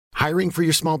Hiring for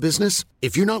your small business?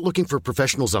 If you're not looking for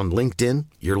professionals on LinkedIn,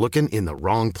 you're looking in the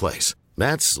wrong place.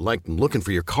 That's like looking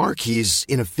for your car keys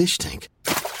in a fish tank.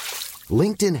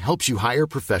 LinkedIn helps you hire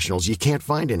professionals you can't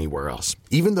find anywhere else,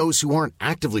 even those who aren't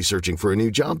actively searching for a new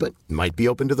job but might be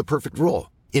open to the perfect role.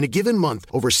 In a given month,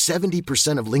 over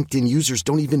 70% of LinkedIn users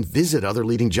don't even visit other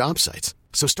leading job sites.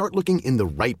 So start looking in the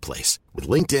right place. With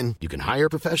LinkedIn, you can hire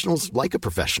professionals like a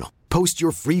professional. Post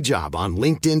your free job on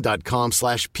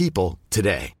linkedin.com/people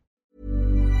today.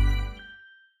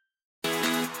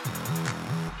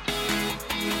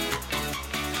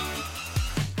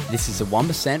 This is a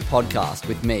 1% podcast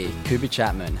with me, Cooper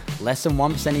Chapman. Less than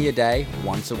 1% of your day,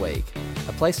 once a week.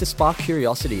 A place to spark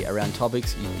curiosity around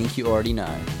topics you think you already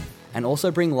know. And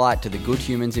also bring light to the good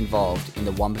humans involved in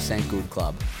the 1% Good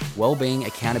Club, wellbeing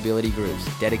accountability groups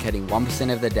dedicating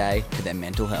 1% of their day to their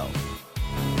mental health.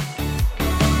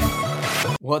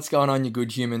 What's going on, you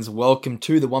good humans? Welcome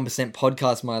to the 1%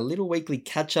 podcast, my little weekly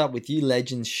catch up with you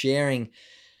legends, sharing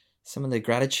some of the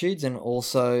gratitudes and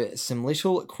also some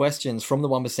little questions from the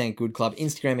 1% Good Club,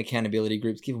 Instagram accountability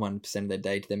groups, give 1% of their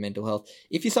day to their mental health.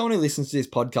 If you're someone who listens to this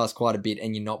podcast quite a bit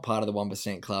and you're not part of the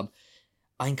 1% Club,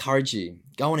 I encourage you,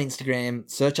 go on Instagram,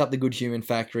 search up the Good Human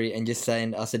Factory and just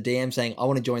send us a DM saying, I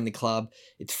want to join the club.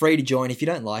 It's free to join. If you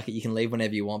don't like it, you can leave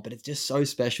whenever you want, but it's just so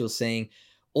special seeing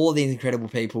all of these incredible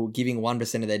people giving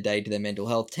 1% of their day to their mental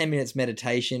health. 10 minutes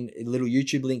meditation, a little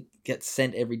YouTube link gets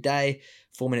sent every day,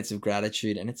 4 minutes of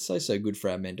gratitude, and it's so good for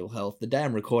our mental health. The day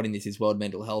I'm recording this is World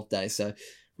Mental Health Day, so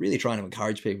really trying to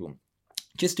encourage people.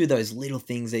 Just do those little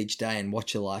things each day and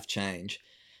watch your life change.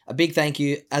 A big thank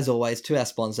you, as always, to our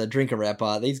sponsor, Drink a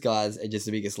Rapper. These guys are just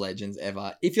the biggest legends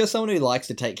ever. If you're someone who likes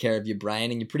to take care of your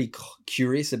brain and you're pretty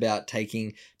curious about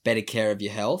taking better care of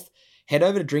your health, head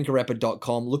over to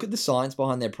drinkarapper.com. Look at the science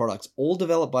behind their products, all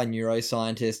developed by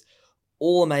neuroscientists,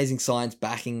 all amazing science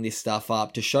backing this stuff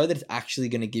up to show that it's actually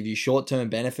going to give you short-term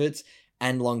benefits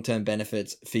and long-term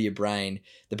benefits for your brain.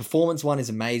 The performance one is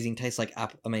amazing. Tastes like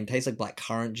black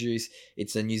currant juice.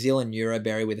 It's a New Zealand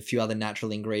neuroberry with a few other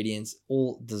natural ingredients,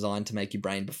 all designed to make your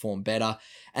brain perform better.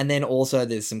 And then also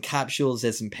there's some capsules,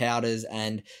 there's some powders,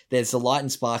 and there's the light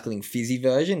and sparkling fizzy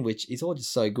version, which is all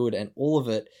just so good, and all of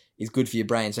it is good for your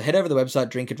brain. So head over to the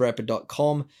website,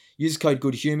 drinkarapper.com, use code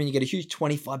GOODHUMAN. You get a huge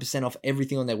 25% off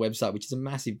everything on their website, which is a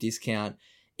massive discount.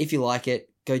 If you like it,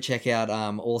 go check out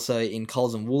also in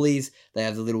Coles and Woolies. They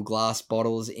have the little glass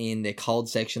bottles in their cold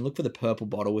section. Look for the purple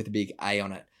bottle with a big A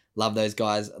on it. Love those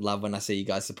guys. Love when I see you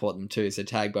guys support them too. So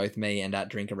tag both me and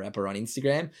 @DrinkerRapper on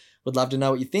Instagram. Would love to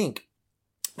know what you think.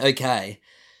 Okay,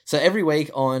 so every week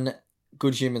on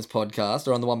Good Humans podcast,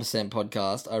 or on the 1%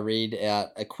 podcast, I read out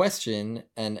a question,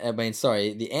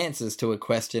 the answers to a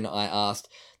question I asked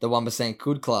the 1%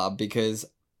 Good Club, because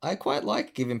I quite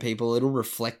like giving people a little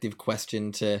reflective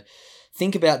question to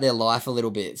think about their life a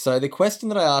little bit. So the question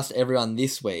that I asked everyone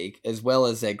this week, as well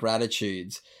as their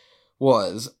gratitudes,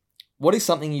 was, what is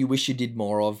something you wish you did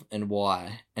more of and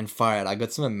why? And far out, I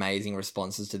got some amazing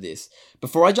responses to this.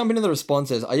 Before I jump into the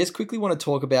responses, I just quickly want to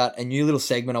talk about a new little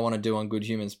segment I want to do on Good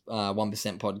Humans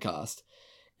 1% podcast.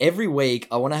 Every week,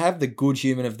 I want to have the Good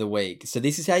Human of the Week. So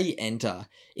this is how you enter.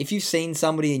 If you've seen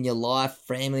somebody in your life,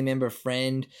 family member,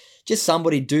 friend, just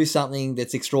somebody do something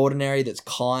that's extraordinary, that's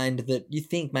kind, that you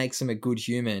think makes them a good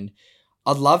human,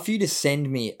 I'd love for you to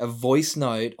send me a voice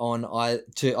note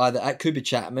to either @Cooper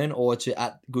Chapman or to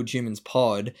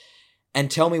 @GoodHumansPod and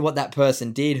tell me what that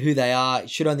person did, who they are. It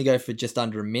should only go for just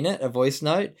under a minute, a voice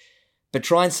note. But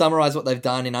try and summarize what they've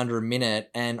done in under a minute,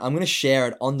 and I'm going to share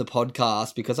it on the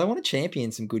podcast because I want to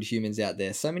champion some good humans out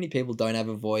there. So many people don't have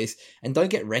a voice and don't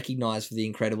get recognized for the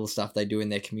incredible stuff they do in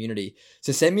their community.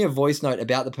 So send me a voice note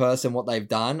about the person, what they've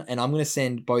done, and I'm going to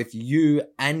send both you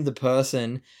and the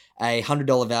person a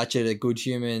 $100 voucher to Good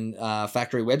Human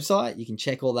Factory website. You can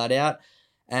check all that out.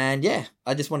 And yeah,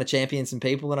 I just want to champion some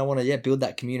people and I want to build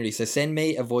that community. So send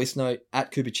me a voice note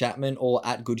 @Cooper Chapman or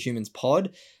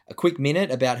 @GoodHumansPod, a quick minute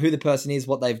about who the person is,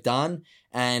 what they've done,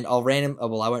 and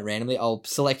I'll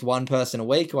select one person a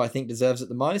week who I think deserves it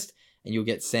the most, and you'll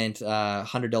get sent a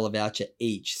 $100 voucher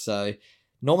each. So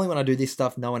normally when I do this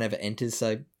stuff, no one ever enters.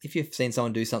 So if you've seen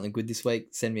someone do something good this week,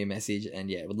 send me a message,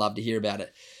 and would love to hear about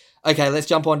it. Okay, let's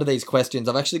jump on to these questions.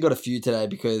 I've actually got a few today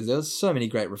because there was so many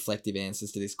great reflective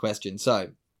answers to this question.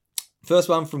 So first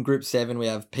one from Group 7, we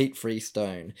have Pete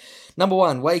Freestone. Number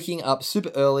 1, waking up super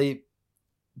early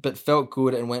but felt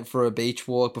good and went for a beach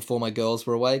walk before my girls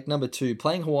were awake. Number 2,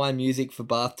 playing Hawaiian music for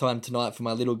bath time tonight for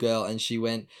my little girl and she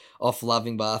went off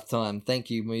loving bath time. Thank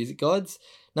you, music gods.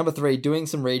 Number 3, doing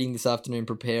some reading this afternoon,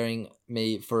 preparing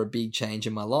me for a big change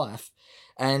in my life.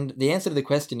 And the answer to the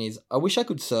question is, I wish I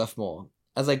could surf more.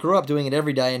 As I grew up doing it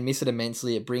every day and miss it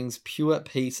immensely, it brings pure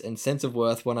peace and sense of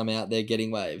worth when I'm out there getting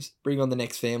waves. Bring on the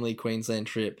next family Queensland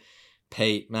trip.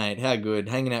 Pete, mate, how good.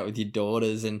 Hanging out with your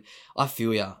daughters, and I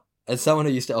feel ya. As someone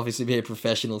who used to obviously be a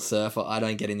professional surfer, I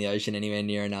don't get in the ocean anywhere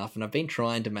near enough, and I've been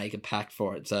trying to make a pact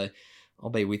for it, so I'll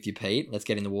be with you, Pete. Let's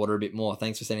get in the water a bit more.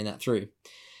 Thanks for sending that through.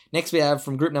 Next we have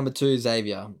from group number 2,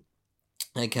 Xavier.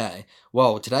 Okay,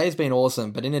 well, today has been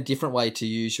awesome, but in a different way to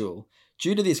usual.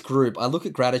 Due to this group, I look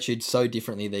at gratitude so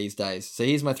differently these days. So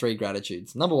here's my 3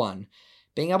 gratitudes. Number 1,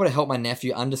 being able to help my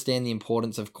nephew understand the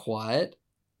importance of quiet,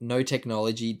 no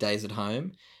technology days at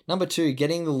home. Number 2,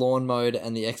 getting the lawn mowed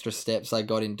and the extra steps I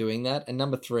got in doing that. And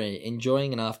number 3,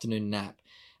 enjoying an afternoon nap.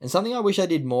 And something I wish I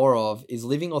did more of is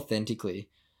living authentically.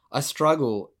 I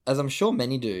struggle, as I'm sure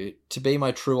many do, to be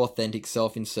my true authentic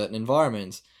self in certain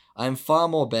environments. I am far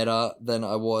more better than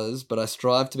I was, but I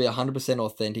strive to be 100%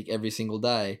 authentic every single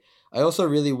day. I also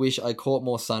really wish I caught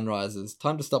more sunrises.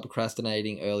 Time to stop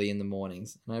procrastinating early in the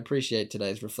mornings. And I appreciate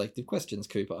today's reflective questions,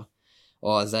 Cooper.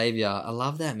 Oh, Xavier, I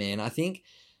love that, man. I think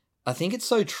it's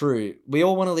so true. We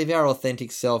all want to live our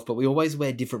authentic self, but we always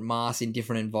wear different masks in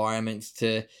different environments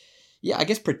to,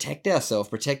 protect ourselves,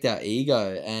 protect our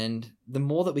ego. And the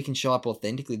more that we can show up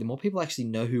authentically, the more people actually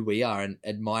know who we are and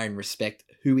admire and respect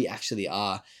who we actually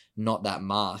are, not that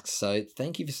mask. So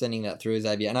thank you for sending that through,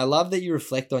 Xavier. And I love that you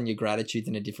reflect on your gratitude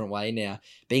in a different way now,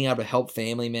 being able to help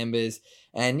family members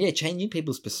and changing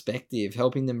people's perspective,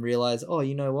 helping them realize, oh,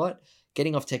 you know what?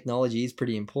 Getting off technology is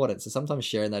pretty important. So sometimes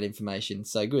sharing that information.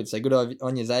 So good. So good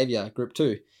on you, Xavier, group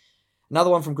 2. Another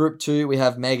one from group 2, we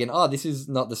have Megan. Oh, this is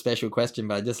not the special question,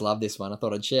 but I just love this one. I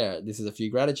thought I'd share it. This is a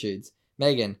few gratitudes.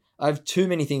 Megan, I have too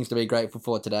many things to be grateful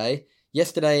for today.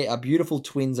 Yesterday, our beautiful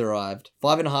twins arrived,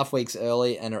 5.5 weeks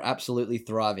early, and are absolutely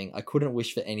thriving. I couldn't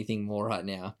wish for anything more right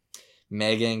now.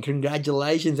 Megan,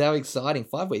 congratulations. How exciting.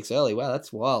 5 weeks early. Wow,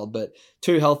 that's wild. But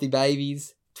 2 healthy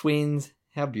babies, twins.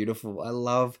 How beautiful. I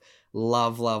love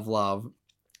that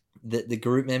the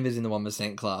group members in the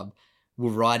 1% Club will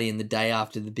write in the day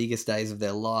after the biggest days of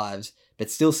their lives, but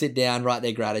still sit down, write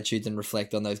their gratitudes, and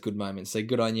reflect on those good moments. So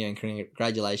good on you, and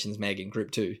congratulations, Megan,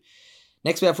 group 2.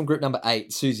 Next we have from group number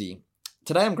 8, Susie.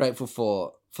 Today I'm grateful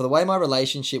for the way my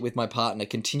relationship with my partner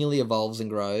continually evolves and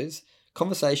grows,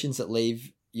 conversations that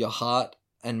leave your heart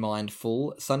and mind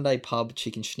full, Sunday pub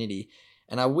chicken schnitty,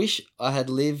 and I wish I had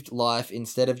lived life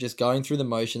instead of just going through the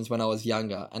motions when I was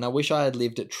younger, and I wish I had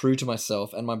lived it true to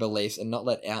myself and my beliefs and not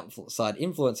let outside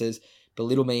influences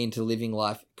belittle me into living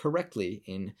life correctly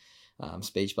in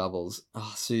speech bubbles.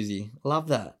 Oh, Susie, love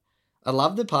that. I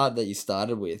love the part that you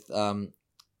started with.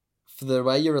 For the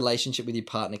way your relationship with your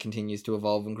partner continues to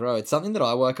evolve and grow. It's something that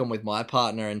I work on with my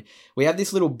partner, and we have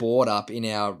this little board up in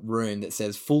our room that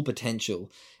says full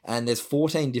potential, and there's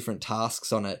 14 different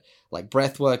tasks on it, like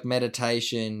breathwork,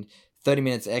 meditation, 30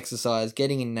 minutes exercise,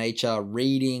 getting in nature,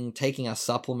 reading, taking our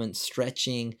supplements,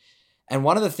 stretching. And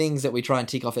one of the things that we try and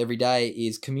tick off every day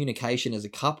is communication as a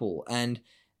couple. And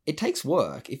it takes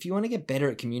work. If you want to get better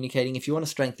at communicating, if you want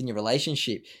to strengthen your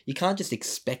relationship, you can't just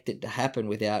expect it to happen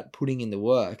without putting in the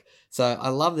work. So I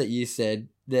love that you said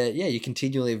that, you're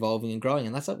continually evolving and growing,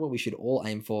 and that's like what we should all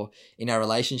aim for in our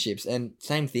relationships. And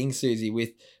same thing, Susie,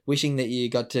 with wishing that you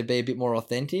got to be a bit more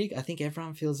authentic. I think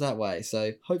everyone feels that way.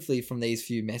 So hopefully from these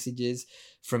few messages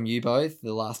from you both,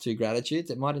 the last 2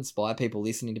 gratitudes, it might inspire people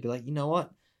listening to be like, you know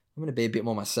what? I'm going to be a bit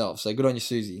more myself. So good on you,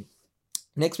 Susie.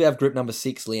 Next, we have group number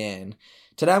 6, Leanne.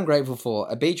 Today, I'm grateful for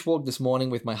a beach walk this morning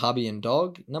with my hubby and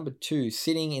dog. Number 2,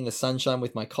 sitting in the sunshine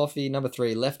with my coffee. Number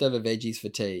 3, leftover veggies for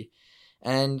tea.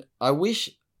 And I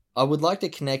would like to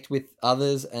connect with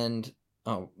others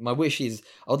my wish is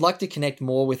I would like to connect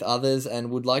more with others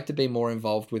and would like to be more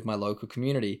involved with my local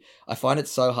community. I find it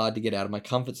so hard to get out of my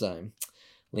comfort zone.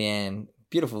 Leanne,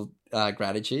 beautiful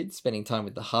gratitude, spending time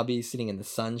with the hubby, sitting in the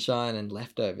sunshine and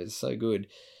leftovers, so good.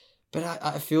 But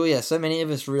I feel, so many of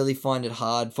us really find it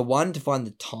hard, for one, to find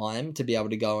the time to be able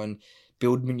to go and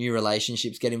build new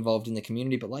relationships, get involved in the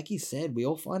community. But like you said, we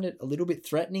all find it a little bit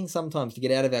threatening sometimes to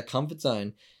get out of our comfort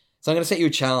zone. So I'm going to set you a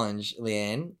challenge,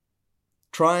 Leanne.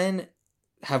 Try and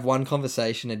have one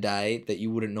conversation a day that you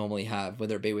wouldn't normally have,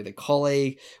 whether it be with a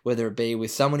colleague, whether it be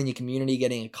with someone in your community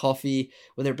getting a coffee,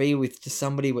 whether it be with just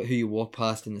somebody who you walk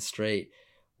past in the street.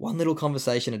 One little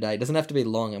conversation a day. It doesn't have to be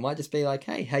long. It might just be like,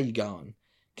 hey, how you going?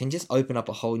 Can just open up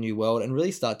a whole new world and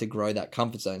really start to grow that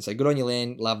comfort zone. So good on you,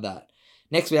 Leanne. Love that.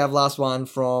 Next, we have last one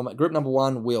from group number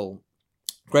 1, Will.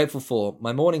 Grateful for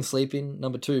my morning sleeping.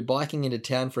 Number 2, biking into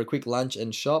town for a quick lunch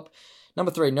and shop.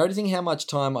 Number 3, noticing how much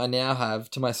time I now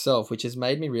have to myself, which has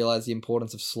made me realize the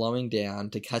importance of slowing down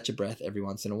to catch a breath every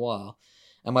once in a while.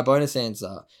 And my bonus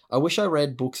answer, I wish I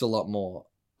read books a lot more.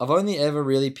 I've only ever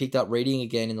really picked up reading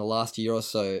again in the last year or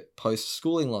so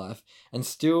post-schooling life, and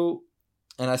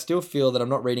I still feel that I'm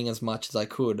not reading as much as I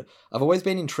could. I've always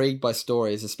been intrigued by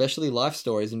stories, especially life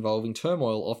stories involving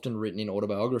turmoil often written in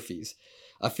autobiographies.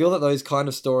 I feel that those kind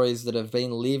of stories that have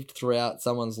been lived throughout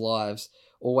someone's lives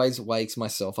always wakes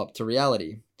myself up to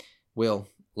reality. Will,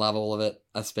 love all of it,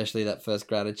 especially that first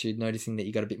gratitude, noticing that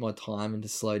you got a bit more time and to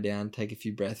slow down, take a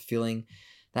few breaths, feeling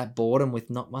that boredom with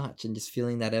not much and just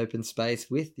feeling that open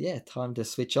space with, time to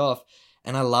switch off.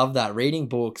 And I love that. Reading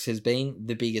books has been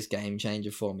the biggest game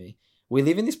changer for me. We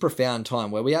live in this profound time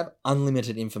where we have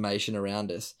unlimited information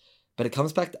around us, but it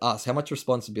comes back to us. How much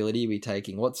responsibility are we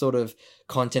taking? What sort of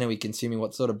content are we consuming?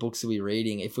 What sort of books are we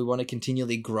reading? If we want to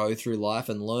continually grow through life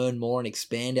and learn more and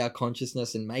expand our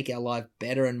consciousness and make our life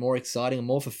better and more exciting and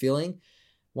more fulfilling,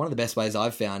 one of the best ways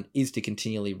I've found is to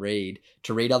continually read.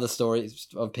 To read other stories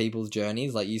of people's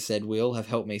journeys, like you said, Will, have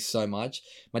helped me so much.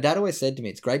 My dad always said to me,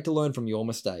 it's great to learn from your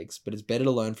mistakes, but it's better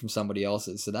to learn from somebody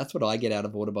else's. So that's what I get out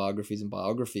of autobiographies and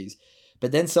biographies.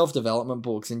 But then self-development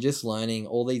books and just learning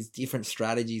all these different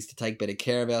strategies to take better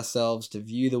care of ourselves, to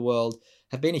view the world,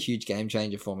 have been a huge game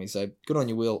changer for me. So good on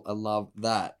you, Will. I love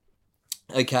that.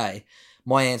 Okay,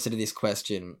 my answer to this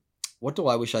question, what do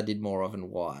I wish I did more of and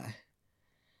why?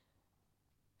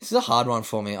 This is a hard one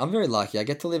for me. I'm very lucky. I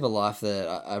get to live a life that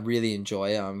I really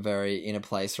enjoy. I'm very in a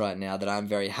place right now that I'm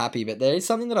very happy, but there is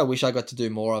something that I wish I got to do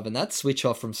more of, and that's switch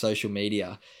off from social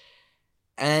media.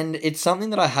 And it's something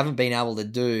that I haven't been able to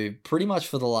do pretty much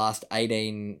for the last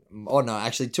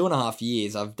 2.5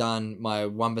 years. I've done my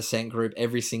 1% group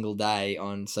every single day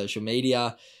on social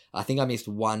media. I think I missed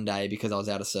one day because I was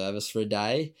out of service for a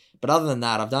day. But other than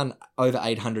that, I've done over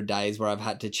 800 days where I've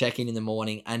had to check in the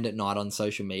morning and at night on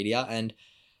social media. And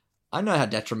I know how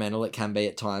detrimental it can be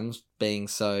at times, being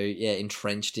so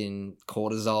entrenched in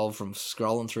cortisol from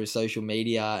scrolling through social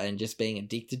media and just being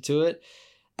addicted to it.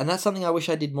 And that's something I wish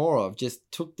I did more of.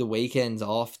 Just took the weekends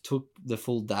off, took the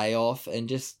full day off, and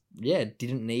just,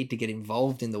 didn't need to get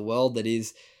involved in the world that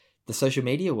is the social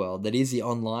media world, that is the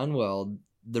online world.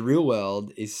 The real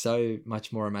world is so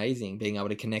much more amazing, being able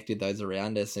to connect with those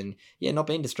around us and, not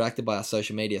being distracted by our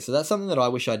social media. So that's something that I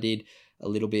wish I did a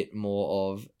little bit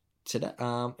more of today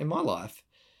in my life.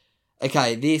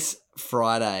 Okay, this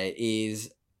Friday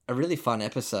is a really fun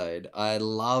episode. I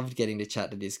loved getting to chat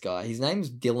to this guy. His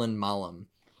name's Dylan Mullum.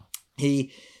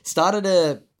 He started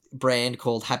a brand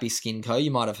called Happy Skin Co. You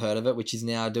might have heard of it, which is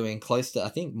now doing close to, I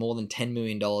think, more than $10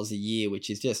 million a year, which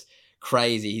is just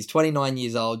crazy. He's 29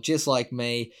 years old, just like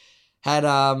me. Had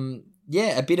a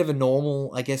bit of a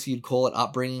normal, I guess you'd call it,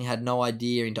 upbringing. Had no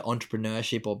idea into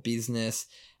entrepreneurship or business,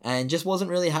 and just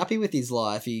wasn't really happy with his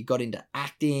life. He got into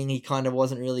acting. He kind of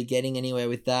wasn't really getting anywhere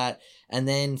with that. And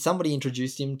then somebody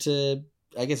introduced him to,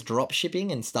 I guess, drop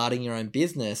shipping and starting your own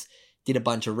business. Did a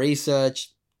bunch of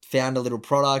research, found a little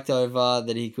product over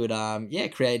that he could,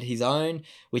 create his own,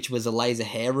 which was a laser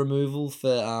hair removal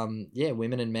for,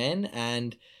 women and men.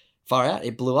 And far out,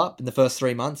 it blew up. In the first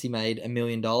 3 months, he made $1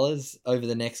 million. Over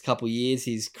the next couple of years,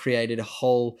 he's created a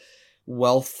whole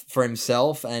wealth for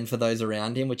himself and for those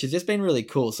around him, which has just been really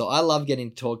cool. So I love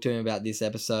getting to talk to him about this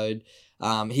episode.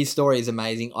 His story is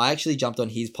amazing. I actually jumped on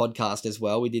his podcast as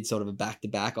well. We did sort of a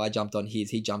back-to-back. I jumped on his,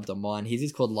 he jumped on mine. His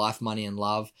is called Life, Money and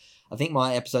Love. I think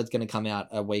my episode's going to come out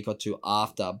a week or two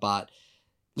after, but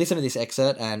listen to this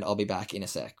excerpt and I'll be back in a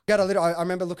sec. I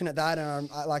remember looking at that and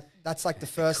that's like the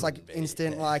first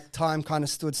instant time kind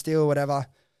of stood still or whatever.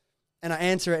 And I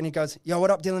answer it and he goes, "Yo, what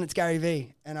up, Dylan? It's Gary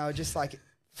V." And I was just like,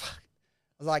 fuck.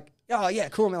 I was like, "Oh yeah,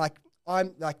 cool, man."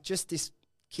 I'm just this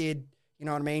kid, you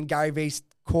know what I mean? Gary V's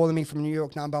calling me from a New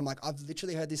York number. I'm like, I've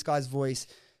literally heard this guy's voice,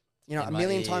 a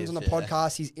million times on the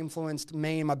podcast. He's influenced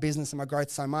me and my business and my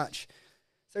growth so much.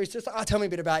 So he's just like, tell me a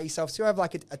bit about yourself. So we have a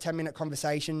 10-minute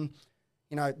conversation.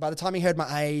 By the time he heard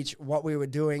my age, what we were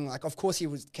doing, of course he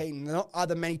was keen. Not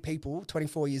other many people,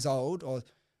 24 years old, or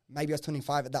maybe I was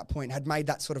 25 at that point, had made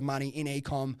that sort of money in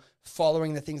e-com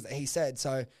following the things that he said.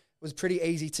 So it was pretty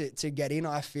easy to get in,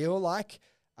 I feel like.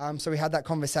 So we had that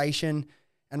conversation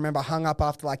and remember I hung up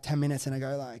after 10 minutes and I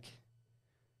go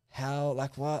how,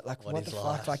 what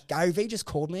the fuck? Gary V just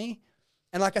called me.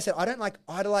 And like I said, I don't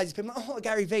idolize these people. Oh,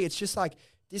 Gary V. It's just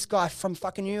this guy from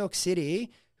fucking New York City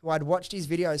who I'd watched his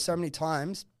videos so many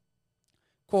times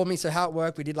called me. So how it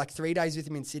worked, we did 3 days with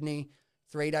him in Sydney,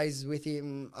 3 days with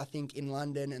him, I think, in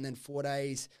London, and then 4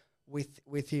 days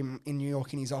with him in New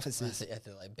York in his offices. So you have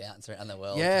to bounce around the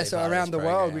world. Yeah, so around the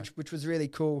world, which was really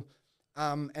cool.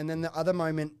 And then the other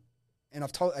moment, and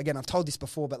I've told this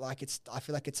before, but I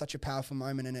feel like it's such a powerful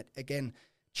moment, and it again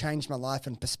changed my life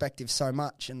and perspective so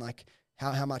much, and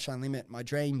how much I limit my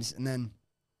dreams. And then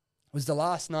it was the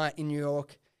last night in New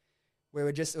York.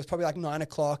 it was probably like 9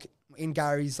 o'clock in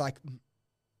Gary's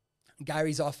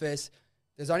office.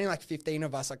 There's only like 15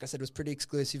 of us. Like I said, it was pretty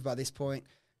exclusive by this point.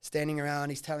 Standing around,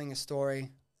 he's telling a story.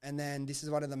 And then this is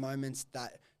one of the moments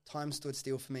that time stood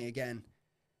still for me again.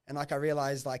 And like I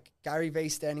realized, like Gary Vee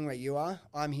standing where you are,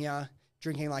 I'm here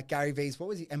drinking like Gary Vee's, what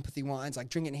was he, empathy wines, like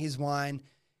drinking his wine,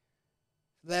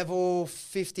 level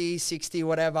 50, 60,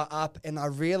 whatever up. And I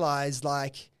realized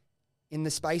like in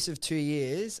the space of 2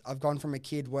 years, I've gone from a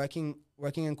kid working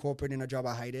in corporate in a job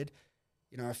I hated,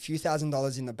 you know, a few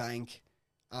 $1,000s in the bank.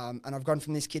 And I've gone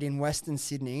from this kid in Western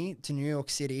Sydney to New York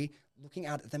City, looking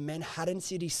out at the Manhattan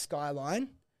City skyline,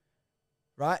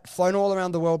 right? Flown all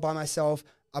around the world by myself.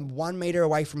 I'm 1 meter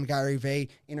away from Gary Vee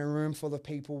in a room full of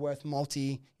people worth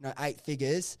 8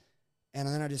 figures. And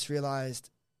then I just realized,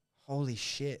 holy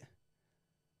shit.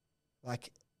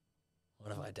 Like,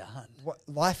 what have I done?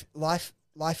 What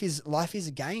life is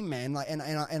a game, man. Like,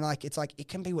 and like, it's like, it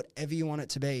can be whatever you want it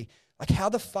to be. Like, how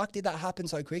the fuck did that happen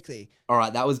so quickly? All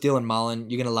right, that was Dylan Mullen.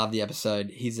 You're going to love the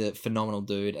episode. He's a phenomenal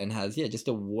dude and has, just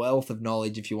a wealth of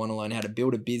knowledge if you want to learn how to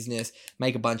build a business,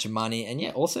 make a bunch of money, and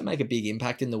also make a big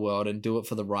impact in the world and do it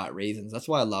for the right reasons. That's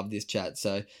why I love this chat.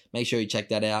 So make sure you check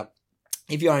that out.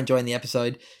 If you are enjoying the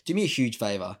episode, do me a huge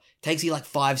favor. It takes you like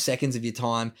 5 seconds of your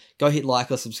time. Go hit like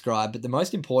or subscribe. But the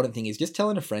most important thing is just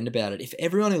telling a friend about it. If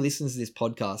everyone who listens to this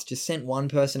podcast just sent one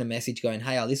person a message going,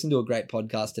 hey, I listened to a great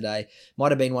podcast today.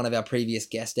 Might have been one of our previous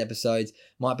guest episodes.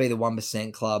 Might be the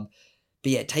 1% Club.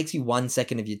 But it takes you 1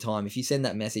 second of your time. If you send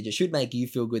that message, it should make you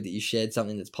feel good that you shared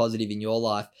something that's positive in your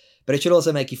life. But it should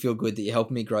also make you feel good that you're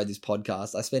helping me grow this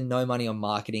podcast. I spend no money on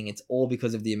marketing. It's all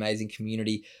because of the amazing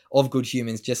community of good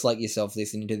humans just like yourself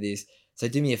listening to this. So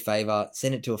do me a favor,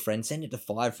 send it to a friend, send it to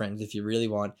 5 friends if you really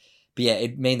want. But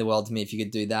it'd mean the world to me if you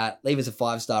could do that. Leave us a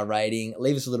 5-star rating.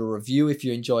 Leave us a little review if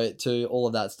you enjoy it too. All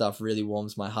of that stuff really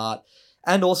warms my heart.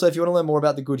 And also, if you want to learn more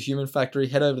about The Good Human Factory,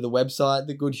 head over to the website,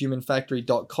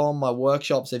 thegoodhumanfactory.com. My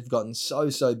workshops have gotten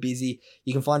so busy.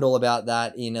 You can find all about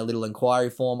that in a little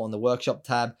inquiry form on the workshop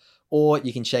tab, or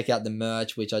you can check out the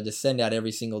merch, which I just send out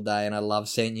every single day, and I love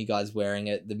seeing you guys wearing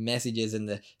it. The messages and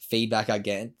the feedback I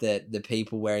get, that the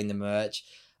people wearing the merch,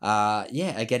 are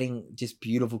getting just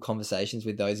beautiful conversations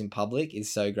with those in public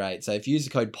is so great. So if you use the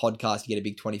code podcast, you get a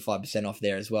big 25% off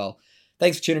there as well.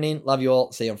 Thanks for tuning in. Love you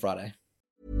all. See you on Friday.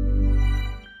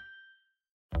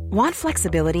 Want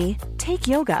flexibility? Take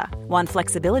yoga. Want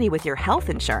flexibility with your health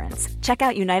insurance? Check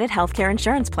out United Healthcare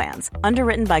Insurance Plans.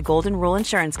 Underwritten by Golden Rule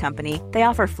Insurance Company, they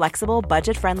offer flexible,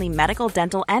 budget-friendly medical,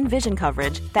 dental, and vision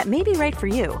coverage that may be right for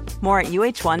you. More at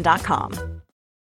UH1.com.